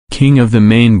king of the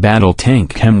main battle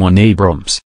tank M1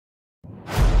 Abrams.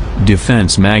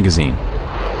 Defense Magazine.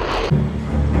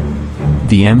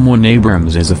 The M1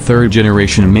 Abrams is a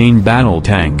third-generation main battle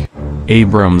tank.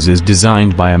 Abrams is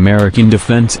designed by American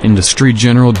defense industry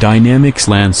General Dynamics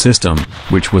Land System,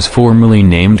 which was formerly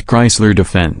named Chrysler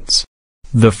Defense.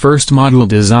 The first model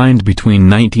designed between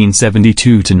 1972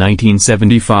 to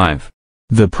 1975.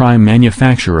 The prime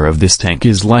manufacturer of this tank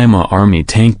is Lima Army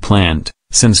Tank Plant,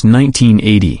 since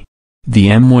 1980. The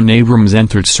M1 Abrams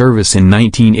entered service in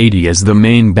 1980 as the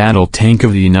main battle tank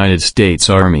of the United States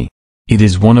Army. It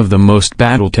is one of the most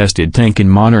battle-tested tank in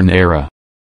modern era.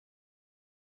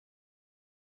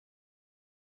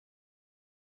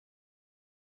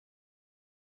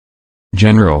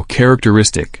 General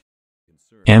characteristic.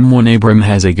 M1 Abrams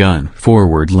has a gun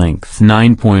forward length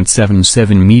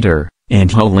 9.77 meter,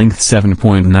 and hull length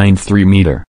 7.93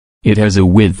 meter. It has a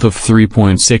width of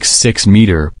 3.66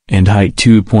 meter, and height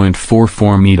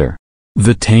 2.44 meter.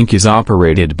 The tank is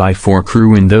operated by 4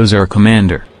 crew, and those are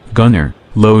commander, gunner,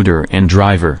 loader and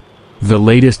driver. The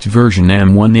latest version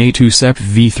M1A2 SEP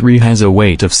V3 has a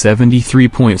weight of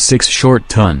 73.6 short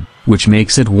ton, which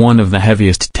makes it one of the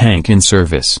heaviest tank in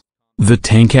service. The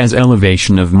tank has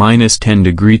elevation of -10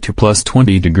 degree to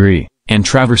 +20 degree, and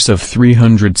traverse of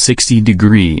 360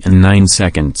 degree in 9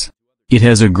 seconds. It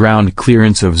has a ground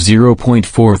clearance of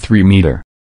 0.43 meter.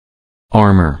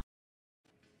 Armor.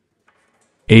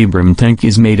 Abram tank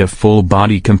is made of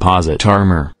full-body composite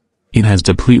armor. It has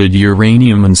depleted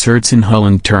uranium inserts in hull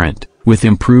and turret, with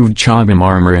improved Chobham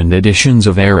armor and additions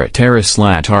of Aeroterra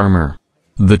slat armor.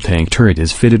 The tank turret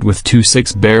is fitted with 2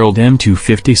 6-barreled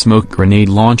M250 smoke grenade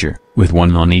launcher, with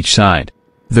 1 on each side.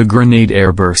 The grenade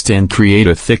airburst and create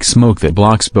a thick smoke that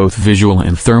blocks both visual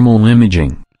and thermal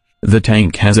imaging. The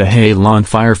tank has a halon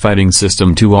firefighting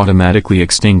system to automatically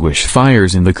extinguish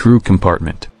fires in the crew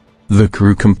compartment. The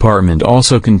crew compartment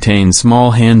also contains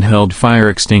small handheld fire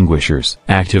extinguishers.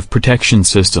 Active protection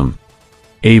system.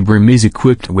 Abram is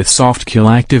equipped with soft kill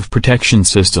active protection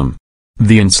system.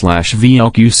 The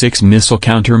N/VLQ-6 missile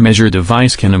countermeasure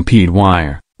device can impede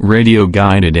wire,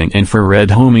 radio-guided and infrared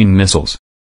homing missiles.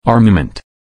 Armament.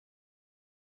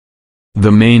 The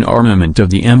main armament of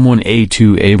the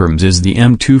M1A2 Abrams is the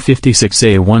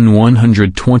M256A1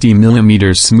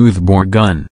 120mm smoothbore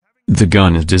gun. The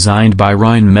gun is designed by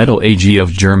Rheinmetall AG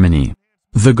of Germany.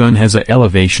 The gun has an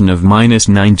elevation of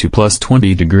 -9 to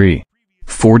 +20 degree.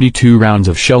 42 rounds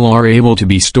of shell are able to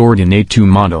be stored in A2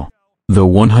 model. The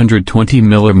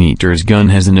 120mm gun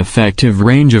has an effective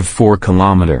range of 4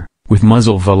 km, with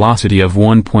muzzle velocity of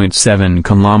 1.7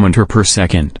 km per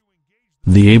second.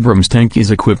 The Abrams tank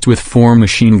is equipped with 4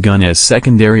 machine gun as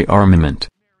secondary armament.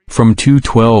 From 2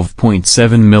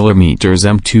 12.7mm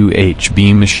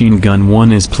M2HB machine gun,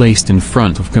 one is placed in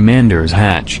front of commander's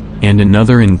hatch, and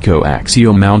another in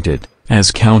coaxial mounted, as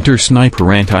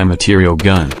counter-sniper anti-material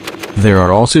gun. There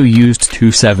are also used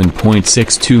 2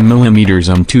 7.62mm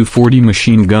M240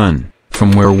 machine gun,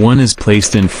 from where one is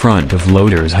placed in front of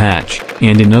loader's hatch,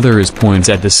 and another is points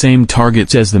at the same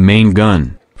targets as the main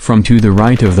gun, from to the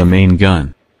right of the main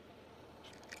gun.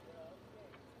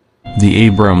 The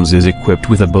Abrams is equipped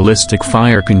with a ballistic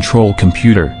fire control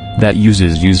computer, that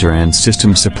uses user and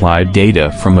system-supplied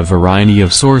data from a variety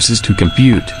of sources to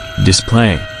compute,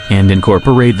 display, and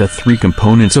incorporate the 3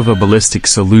 components of a ballistic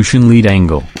solution: lead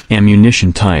angle,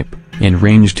 ammunition type, and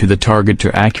range to the target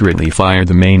to accurately fire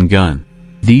the main gun.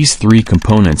 These 3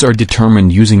 components are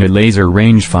determined using a laser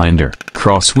rangefinder,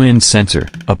 crosswind sensor,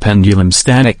 a pendulum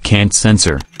static cant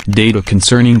sensor, data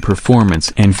concerning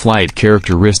performance and flight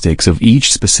characteristics of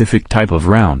each specific type of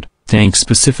round,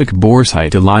 tank-specific bore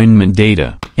sight alignment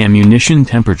data, ammunition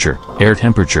temperature, air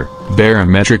temperature,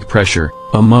 barometric pressure,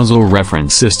 a muzzle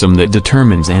reference system that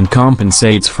determines and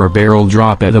compensates for barrel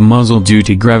drop at the muzzle due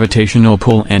to gravitational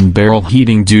pull and barrel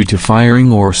heating due to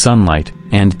firing or sunlight,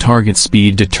 and target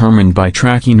speed determined by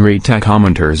tracking rate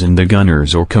tachometers in the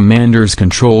gunner's or commander's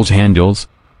controls handles.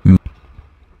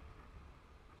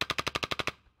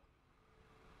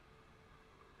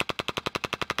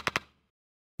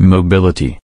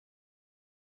 Mobility.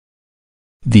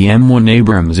 The M1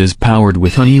 Abrams is powered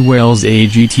with Honeywell's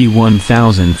AGT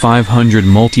 1500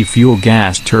 multi-fuel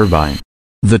gas turbine.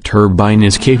 The turbine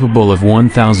is capable of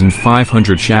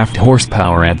 1,500 shaft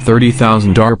horsepower at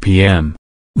 30,000 RPM.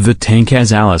 The tank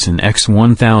has Allison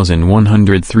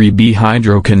X1103B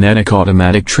hydrokinetic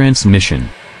automatic transmission.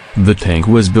 The tank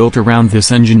was built around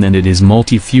this engine, and it is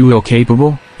multi-fuel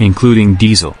capable, including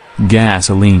diesel,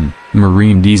 gasoline,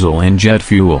 marine diesel and jet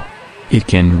fuel. It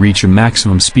can reach a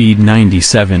maximum speed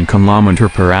 97 km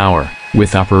per hour,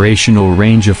 with operational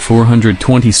range of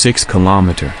 426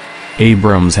 km.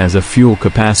 Abrams has a fuel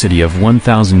capacity of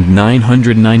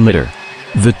 1,909 liter.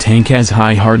 The tank has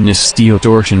high-hardness steel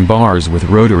torsion bars with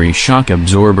rotary shock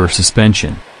absorber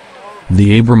suspension.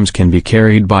 The Abrams can be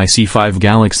carried by C-5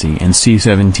 Galaxy and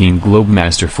C-17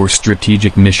 Globemaster for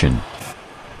strategic mission.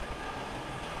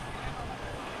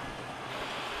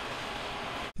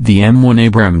 The M1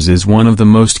 Abrams is one of the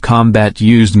most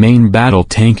combat-used main battle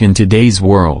tank in today's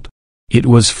world. It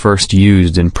was first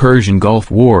used in Persian Gulf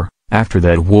War, after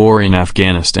that war in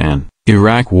Afghanistan,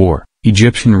 Iraq War,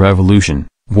 Egyptian Revolution,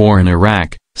 War in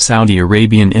Iraq, Saudi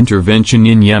Arabian intervention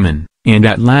in Yemen, and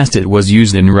at last it was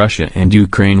used in Russia and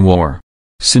Ukraine War.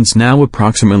 Since now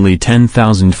approximately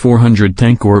 10,400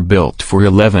 tanks were built for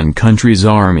 11 countries'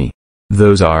 army.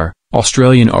 Those are,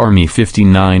 Australian Army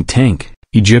 59 tank,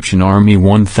 Egyptian Army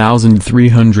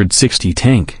 1,360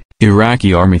 tank,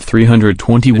 Iraqi Army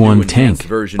 321 tank,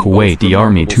 Kuwaiti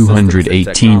Army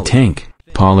 218 tank,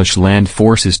 Polish Land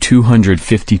Forces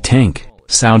 250 tank,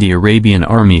 Saudi Arabian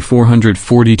Army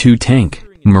 442 tank,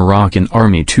 Moroccan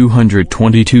Army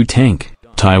 222 tank,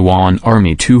 Taiwan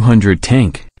Army 200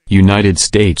 tank, United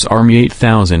States Army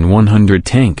 8,100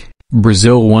 tank,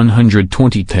 Brazil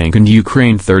 120 tank and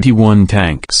Ukraine 31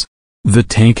 tanks. The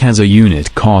tank has a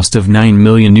unit cost of $9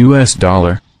 million US.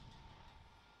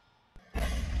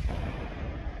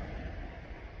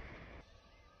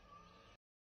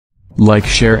 Like,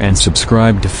 share and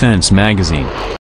subscribe Defense Magazine.